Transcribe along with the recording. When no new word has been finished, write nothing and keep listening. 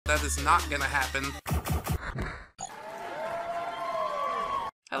that is not gonna happen.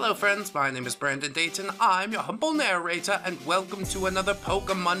 Hello friends, my name is Brandon Dayton, I'm your humble narrator, and welcome to another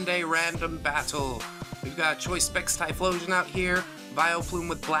PokeMonday random battle. We've got Choice Specs Typhlosion out here, Vileplume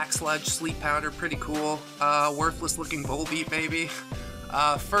with Black Sludge, Sleep Powder, pretty cool, worthless looking Volbeat maybe.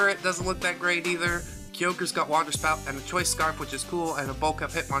 Furret doesn't look that great either. Kyogre's got Water Spout and a Choice Scarf, which is cool, and a Bulk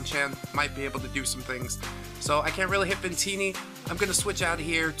Up Hitmonchan might be able to do some things. So I can't really hit Ventini. I'm going to switch out of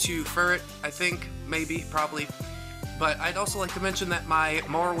here to Furret, I think, maybe, probably. But I'd also like to mention that my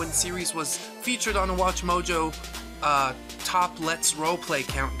Morrowind series was featured on a Watch Mojo top Let's Roleplay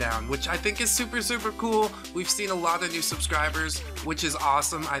countdown, which I think is super cool. We've seen a lot of new subscribers, which is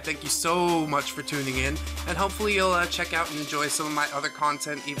awesome. I thank you so much for tuning in, and hopefully you'll check out and enjoy some of my other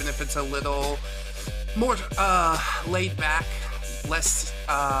content, even if it's a little more laid back, less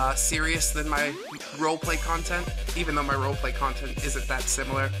serious than my roleplay content, even though my roleplay content isn't that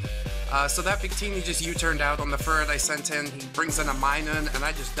similar. So that Victini just U-turned out on the Furret I sent in. He brings in a Minun, and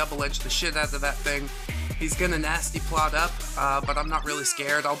I just double-edged the shit out of that thing. He's gonna nasty plot up, but I'm not really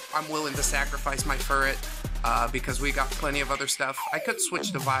scared. I'm willing to sacrifice my Furret, because we got plenty of other stuff. I could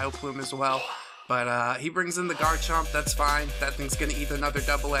switch to Vileplume as well, but he brings in the Garchomp, that's fine. That thing's gonna eat another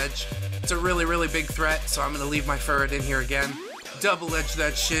double-edge. It's a really big threat, so I'm gonna leave my Furret in here again. Double-edge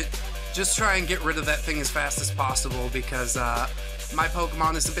that shit. Just try and get rid of that thing as fast as possible, because my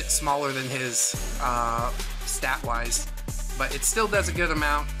Pokemon is a bit smaller than his, stat-wise. But it still does a good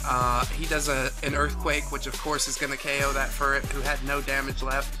amount. He does an Earthquake, which of course is going to KO that Furret, who had no damage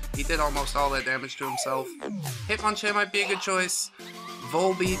left. He did almost all that damage to himself. Hitmonchan might be a good choice.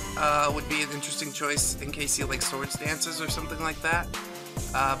 Volbeat would be an interesting choice in case he likes Swords Dances or something like that.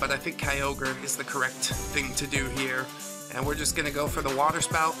 But I think Kyogre is the correct thing to do here. And we're just going to go for the Water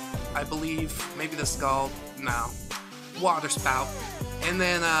Spout, I believe. Maybe the Scald. No. Water Spout. And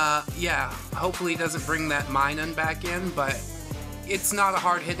then, yeah, hopefully he doesn't bring that Minun back in, but it's not a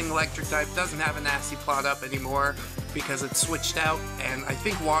hard-hitting electric type, doesn't have a nasty plot up anymore because it's switched out, and I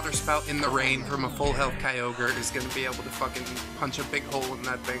think Water Spout in the rain from a full health Kyogre is going to be able to fucking punch a big hole in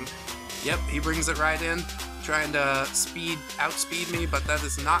that thing. Yep, he brings it right in, trying to outspeed me, but that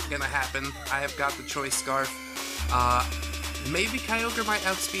is not going to happen. I have got the Choice Scarf. Maybe Kyogre might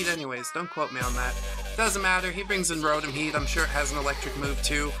outspeed anyways, don't quote me on that. Doesn't matter, he brings in Rotom Heat, I'm sure it has an electric move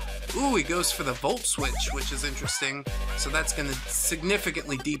too. Ooh, he goes for the Volt Switch, which is interesting. So that's going to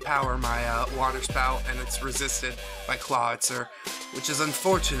significantly depower my Water Spout, and it's resisted by Clawitzer, which is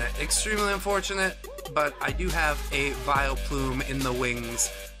unfortunate, extremely unfortunate, but I do have a Vileplume in the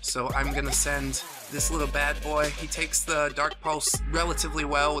wings, so I'm going to send this little bad boy. He takes the Dark Pulse relatively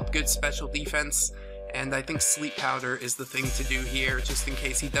well with good special defense, and I think Sleep Powder is the thing to do here, just in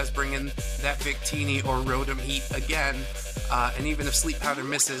case he does bring in that Victini or Rotom Heat again. And even if Sleep Powder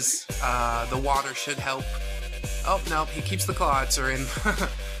misses, the water should help. Oh, no, he keeps the Clawitzer in.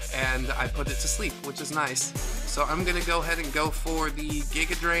 And I put it to sleep, which is nice. So I'm going to go ahead and go for the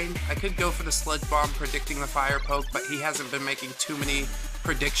Giga Drain. I could go for the Sludge Bomb, predicting the Fire Poke, but he hasn't been making too many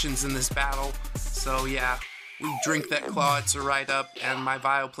predictions in this battle. So yeah, we drink that Clawitzer right up, and my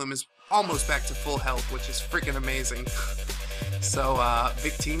Vileplume is almost back to full health, which is freaking amazing. So,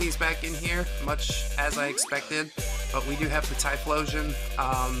 Victini's back in here, much as I expected, but we do have the Typhlosion.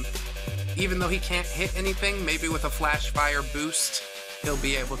 Even though he can't hit anything, maybe with a Flash Fire boost, he'll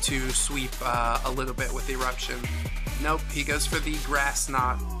be able to sweep a little bit with Eruption. Nope, he goes for the Grass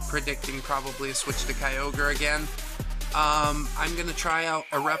Knot, predicting probably a switch to Kyogre again. I'm gonna try out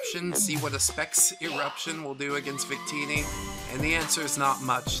Eruption, see what a Specs Eruption will do against Victini, and the answer is not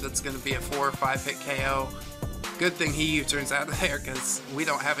much. That's gonna be a 4 or 5 hit KO. Good thing he U-turns out of there, because we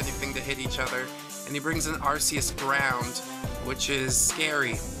don't have anything to hit each other. And he brings in Arceus Ground, which is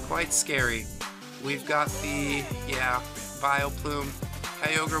scary, quite scary. We've got the, yeah, Vileplume.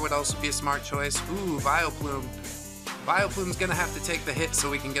 Kyogre would also be a smart choice. Ooh, Vileplume. Vileplume's gonna have to take the hit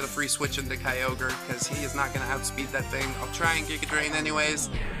so we can get a free switch into Kyogre, because he is not gonna outspeed that thing. I'll try and Giga Drain anyways.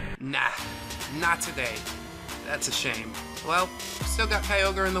 Nah, not today. That's a shame. Well, still got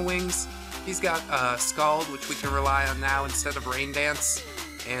Kyogre in the wings. He's got Scald, which we can rely on now instead of Rain Dance.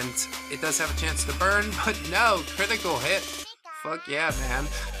 And it does have a chance to burn, but no, critical hit. Fuck yeah, man.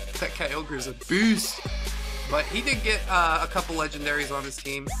 That Kyogre's a beast. But he did get a couple legendaries on his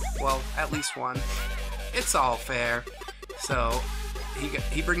team. Well, at least one. It's all fair. So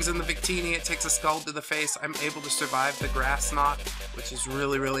he brings in the Victini, it takes a Scald to the face. I'm able to survive the Grass Knot, which is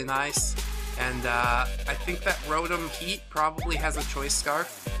really nice. And I think that Rotom Heat probably has a Choice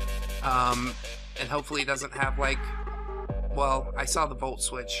Scarf. And hopefully he doesn't have, like, well, I saw the Volt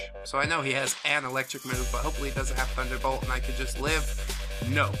Switch, so I know he has an electric move, but hopefully he doesn't have Thunderbolt and I could just live.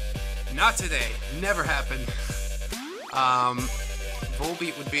 No. Not today. Never happened.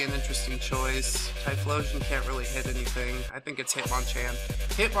 Volbeat would be an interesting choice. Typhlosion can't really hit anything. I think it's Hitmonchan.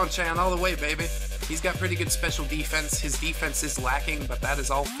 Hitmonchan all the way, baby. He's got pretty good special defense. His defense is lacking, but that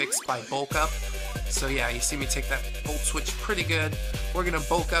is all fixed by Bulk Up. So yeah, you see me take that Volt Switch pretty good. We're gonna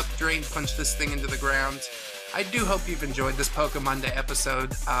Bulk Up, Drain Punch this thing into the ground. I do hope you've enjoyed this PokeMonday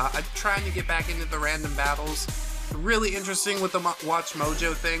episode. I'm trying to get back into the random battles. Really interesting with the Watch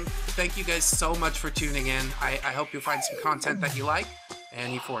Mojo thing. Thank you guys so much for tuning in. I hope you find some content that you like,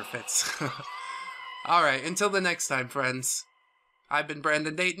 and he forfeits. Alright, until the next time, friends. I've been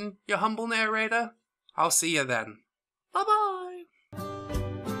Brandon Dayton, your humble narrator. I'll see you then. Bye-bye!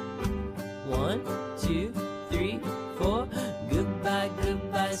 1, 2, 3, 4. Goodbye,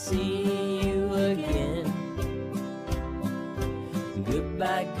 goodbye, see